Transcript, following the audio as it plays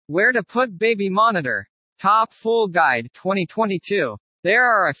Where to put baby monitor. Top Full Guide 2022. There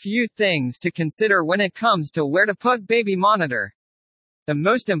are a few things to consider when it comes to where to put baby monitor. The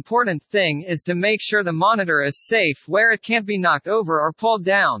most important thing is to make sure the monitor is safe where it can't be knocked over or pulled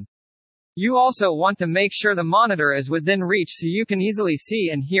down. You also want to make sure the monitor is within reach so you can easily see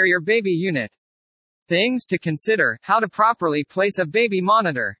and hear your baby unit. Things to consider: how to properly place a baby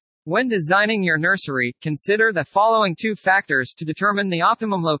monitor. When designing your nursery, consider the following 2 factors to determine the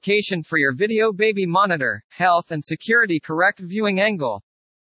optimum location for your video baby monitor: health and security. Correct viewing angle.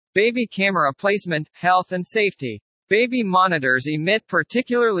 Baby camera placement, health and safety. Baby monitors emit,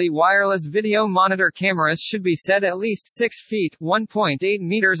 particularly wireless video monitor cameras should be set at least 6 feet (1.8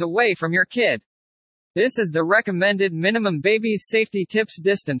 meters) away from your kid. This is the recommended minimum baby's safety tips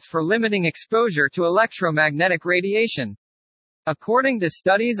distance for limiting exposure to electromagnetic radiation. According to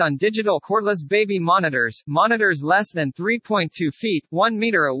studies on digital cordless baby monitors, monitors less than 3.2 feet (1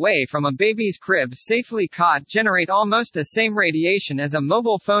 meter) away from a baby's crib safely caught generate almost the same radiation as a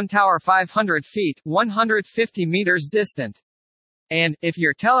mobile phone tower 500 feet (150 meters) distant. And, if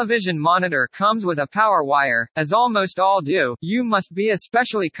your television monitor comes with a power wire, as almost all do, you must be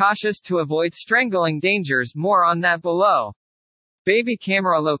especially cautious to avoid strangling dangers. More on that below. Baby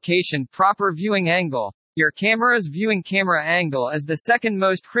camera location. Proper viewing angle. Your camera's viewing camera angle is the second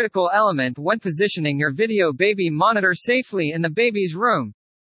most critical element when positioning your video baby monitor safely in the baby's room.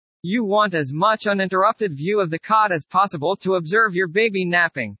 You want as much uninterrupted view of the cot as possible to observe your baby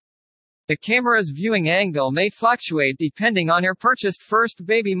napping. The camera's viewing angle may fluctuate depending on your purchased first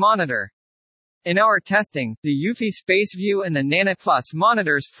baby monitor. In our testing, the Eufy SpaceView and the Nana Plus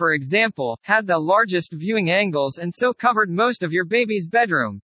monitors, for example, had the largest viewing angles and so covered most of your baby's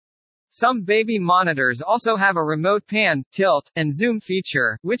bedroom. Some baby monitors also have a remote pan, tilt, and zoom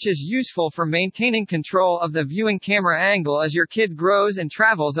feature, which is useful for maintaining control of the viewing camera angle as your kid grows and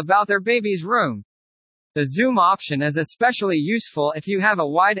travels about their baby's room. The zoom option is especially useful if you have a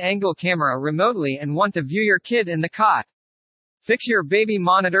wide-angle camera remotely and want to view your kid in the cot. Fix your baby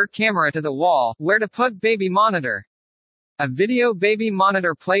monitor camera to the wall. Where to put baby monitor. A video baby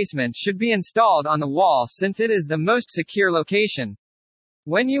monitor placement should be installed on the wall since it is the most secure location.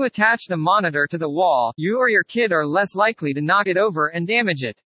 When you attach the monitor to the wall, you or your kid are less likely to knock it over and damage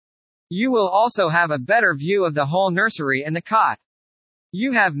it. You will also have a better view of the whole nursery and the cot.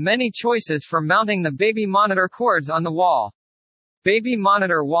 You have many choices for mounting the baby monitor cords on the wall. Baby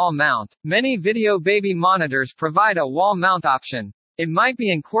monitor wall mount. Many video baby monitors provide a wall mount option. It might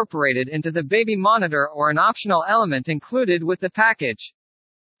be incorporated into the baby monitor or an optional element included with the package.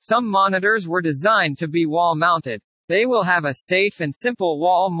 Some monitors were designed to be wall mounted. They will have a safe and simple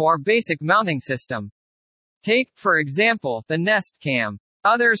wall, more basic mounting system. Take, for example, the Nest Cam.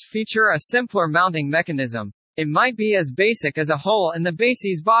 Others feature a simpler mounting mechanism. It might be as basic as a hole in the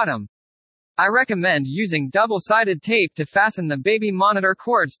base's bottom. I recommend using double-sided tape to fasten the baby monitor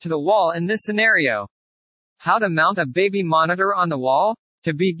cords to the wall in this scenario. How to mount a baby monitor on the wall?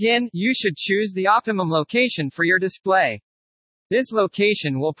 To begin, you should choose the optimum location for your display. This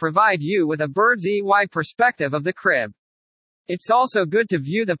location will provide you with a bird's-eye perspective of the crib. It's also good to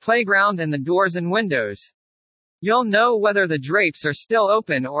view the playground and the doors and windows. You'll know whether the drapes are still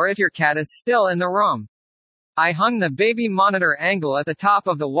open or if your cat is still in the room. I hung the baby monitor angle at the top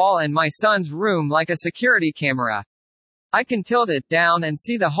of the wall in my son's room like a security camera. I can tilt it down and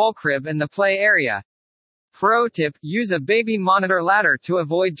see the whole crib and the play area. Pro tip: use a baby monitor ladder to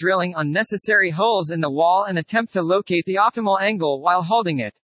avoid drilling unnecessary holes in the wall and attempt to locate the optimal angle while holding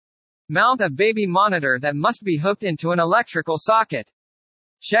it. Mount a baby monitor that must be hooked into an electrical socket.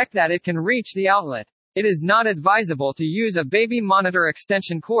 Check that it can reach the outlet. It is not advisable to use a baby monitor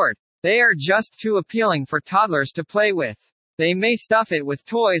extension cord. They are just too appealing for toddlers to play with. They may stuff it with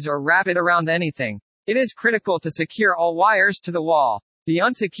toys or wrap it around anything. It is critical to secure all wires to the wall. The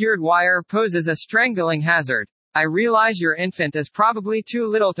unsecured wire poses a strangling hazard. I realize your infant is probably too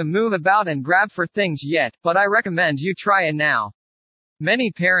little to move about and grab for things yet, but I recommend you try it now.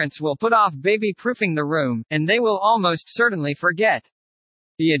 Many parents will put off baby-proofing the room, and they will almost certainly forget.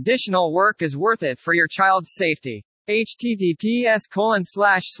 The additional work is worth it for your child's safety.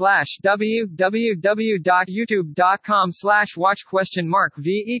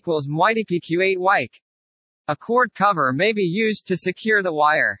 https://www.youtube.com/watch?v=YDPQ8 A cord cover may be used to secure the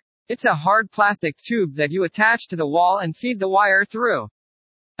wire. It's a hard plastic tube that you attach to the wall and feed the wire through.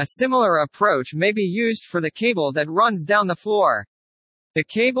 A similar approach may be used for the cable that runs down the floor. The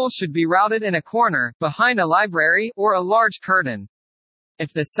cable should be routed in a corner, behind a library, or a large curtain.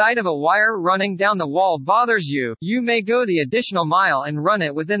 If the sight of a wire running down the wall bothers you, you may go the additional mile and run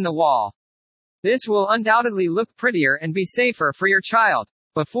it within the wall. This will undoubtedly look prettier and be safer for your child.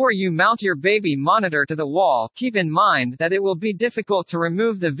 Before you mount your baby monitor to the wall, keep in mind that it will be difficult to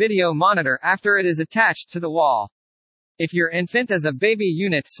remove the video monitor after it is attached to the wall. If your infant is a baby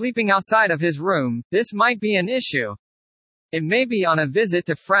unit sleeping outside of his room, this might be an issue. It may be on a visit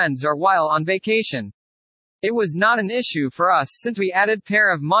to friends or while on vacation. It was not an issue for us since we added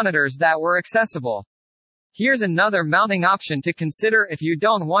pair of monitors that were accessible. Here's another mounting option to consider if you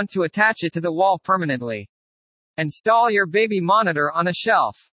don't want to attach it to the wall permanently. Install your baby monitor on a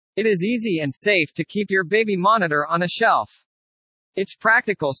shelf. It is easy and safe to keep your baby monitor on a shelf. It's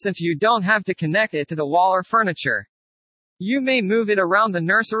practical since you don't have to connect it to the wall or furniture. You may move it around the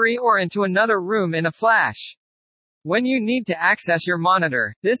nursery or into another room in a flash. When you need to access your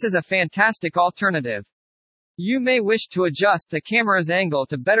monitor, this is a fantastic alternative. You may wish to adjust the camera's angle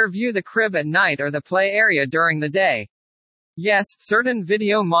to better view the crib at night or the play area during the day. Yes, certain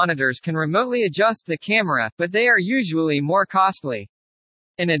video monitors can remotely adjust the camera, but they are usually more costly.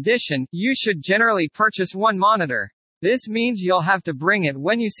 In addition, you should generally purchase one monitor. This means you'll have to bring it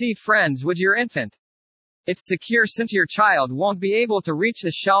when you see friends with your infant. It's secure since your child won't be able to reach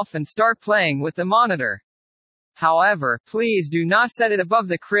the shelf and start playing with the monitor. However, please do not set it above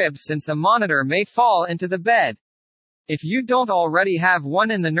the crib since the monitor may fall into the bed. If you don't already have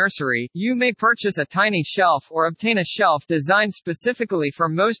one in the nursery, you may purchase a tiny shelf or obtain a shelf designed specifically for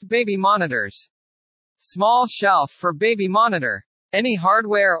most baby monitors. Small shelf for baby monitor. Any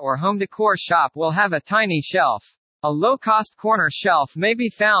hardware or home decor shop will have a tiny shelf. A low-cost corner shelf may be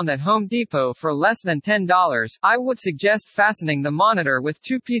found at Home Depot for less than $10. I would suggest fastening the monitor with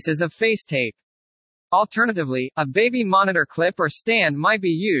 2 pieces of face tape. Alternatively, a baby monitor clip or stand might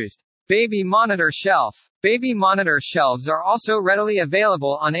be used. Baby monitor shelf. Baby monitor shelves are also readily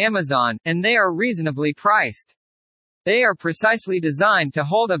available on Amazon, and they are reasonably priced. They are precisely designed to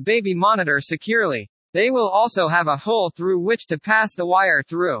hold a baby monitor securely. They will also have a hole through which to pass the wire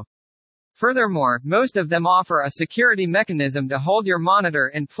through. Furthermore, most of them offer a security mechanism to hold your monitor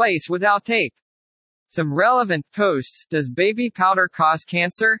in place without tape. Some relevant posts. Does baby powder cause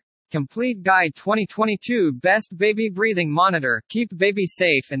cancer? Complete Guide 2022 Best Baby Breathing Monitor. Keep baby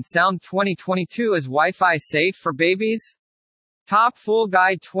safe and sound. 2022 Is Wi-Fi safe for babies? Top Full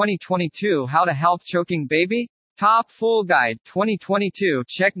Guide 2022 How to Help Choking Baby? Top Full Guide 2022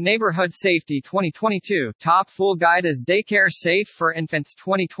 Check Neighborhood Safety 2022 Top Full Guide Is Daycare Safe for Infants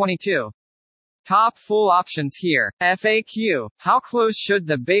 2022 Top Full Options here. FAQ. How close should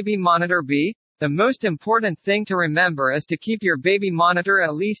the baby monitor be? The most important thing to remember is to keep your baby monitor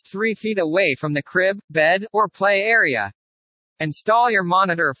at least 3 feet away from the crib, bed, or play area. Install your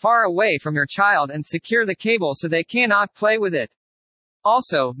monitor far away from your child and secure the cable so they cannot play with it.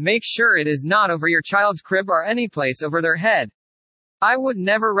 Also, make sure it is not over your child's crib or any place over their head. I would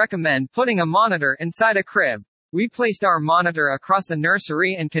never recommend putting a monitor inside a crib. We placed our monitor across the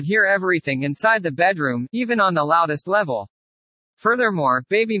nursery and could hear everything inside the bedroom, even on the loudest level. Furthermore,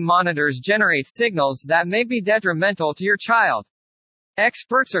 baby monitors generate signals that may be detrimental to your child.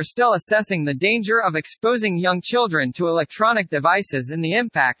 Experts are still assessing the danger of exposing young children to electronic devices and the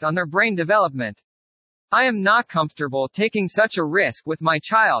impact on their brain development. I am not comfortable taking such a risk with my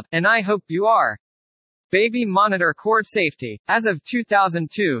child, and I hope you are. Baby monitor cord safety. As of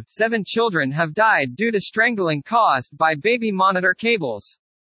 2002, 7 children have died due to strangling caused by baby monitor cables.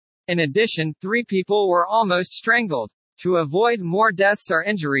 In addition, 3 people were almost strangled. To avoid more deaths or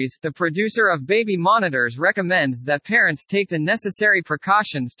injuries, the producer of baby monitors recommends that parents take the necessary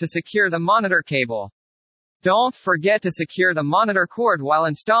precautions to secure the monitor cable. Don't forget to secure the monitor cord while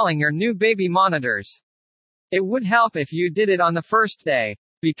installing your new baby monitors. It would help if you did it on the first day.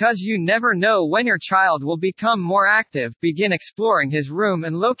 Because you never know when your child will become more active, begin exploring his room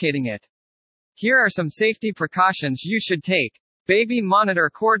and locating it. Here are some safety precautions you should take. Baby monitor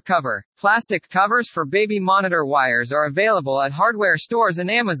cord cover. Plastic covers for baby monitor wires are available at hardware stores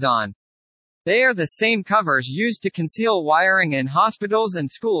and Amazon. They are the same covers used to conceal wiring in hospitals and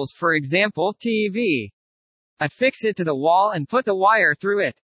schools, for example, TV. Affix it to the wall and put the wire through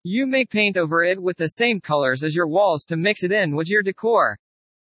it. You may paint over it with the same colors as your walls to mix it in with your decor.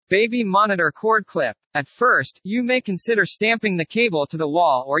 Baby monitor cord clip. At first, you may consider stamping the cable to the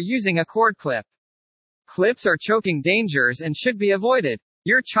wall or using a cord clip. Clips are choking dangers and should be avoided.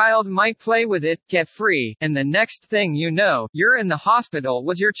 Your child might play with it, get free, and the next thing you know, you're in the hospital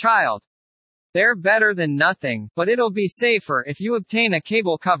with your child. They're better than nothing, but it'll be safer if you obtain a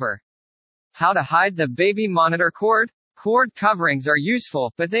cable cover. How to hide the baby monitor cord? Cord coverings are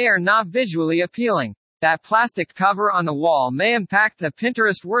useful, but they are not visually appealing. That plastic cover on the wall may impact the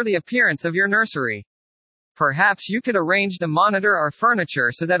Pinterest-worthy appearance of your nursery. Perhaps you could arrange the monitor or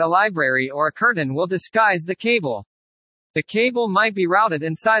furniture so that a library or a curtain will disguise the cable. The cable might be routed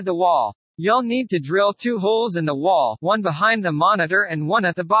inside the wall. You'll need to drill 2 holes in the wall, one behind the monitor and one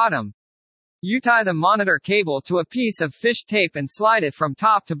at the bottom. You tie the monitor cable to a piece of fish tape and slide it from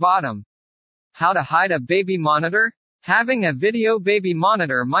top to bottom. How to hide a baby monitor? Having a video baby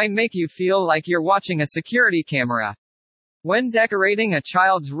monitor might make you feel like you're watching a security camera. When decorating a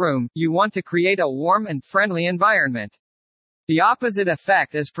child's room, you want to create a warm and friendly environment. The opposite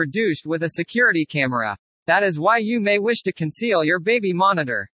effect is produced with a security camera. That is why you may wish to conceal your baby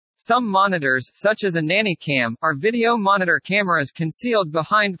monitor. Some monitors, such as a nanny cam, are video monitor cameras concealed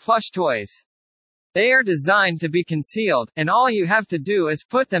behind plush toys. They are designed to be concealed, and all you have to do is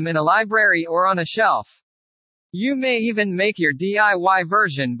put them in a library or on a shelf. You may even make your DIY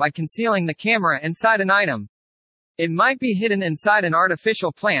version by concealing the camera inside an item. It might be hidden inside an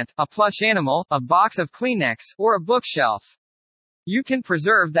artificial plant, a plush animal, a box of Kleenex, or a bookshelf. You can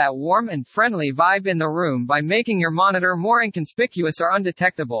preserve that warm and friendly vibe in the room by making your monitor more inconspicuous or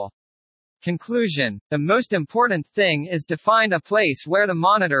undetectable. Conclusion: the most important thing is to find a place where the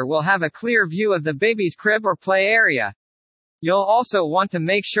monitor will have a clear view of the baby's crib or play area. You'll also want to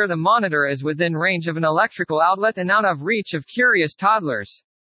make sure the monitor is within range of an electrical outlet and out of reach of curious toddlers.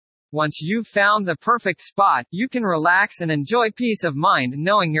 Once you've found the perfect spot, you can relax and enjoy peace of mind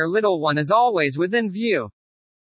knowing your little one is always within view.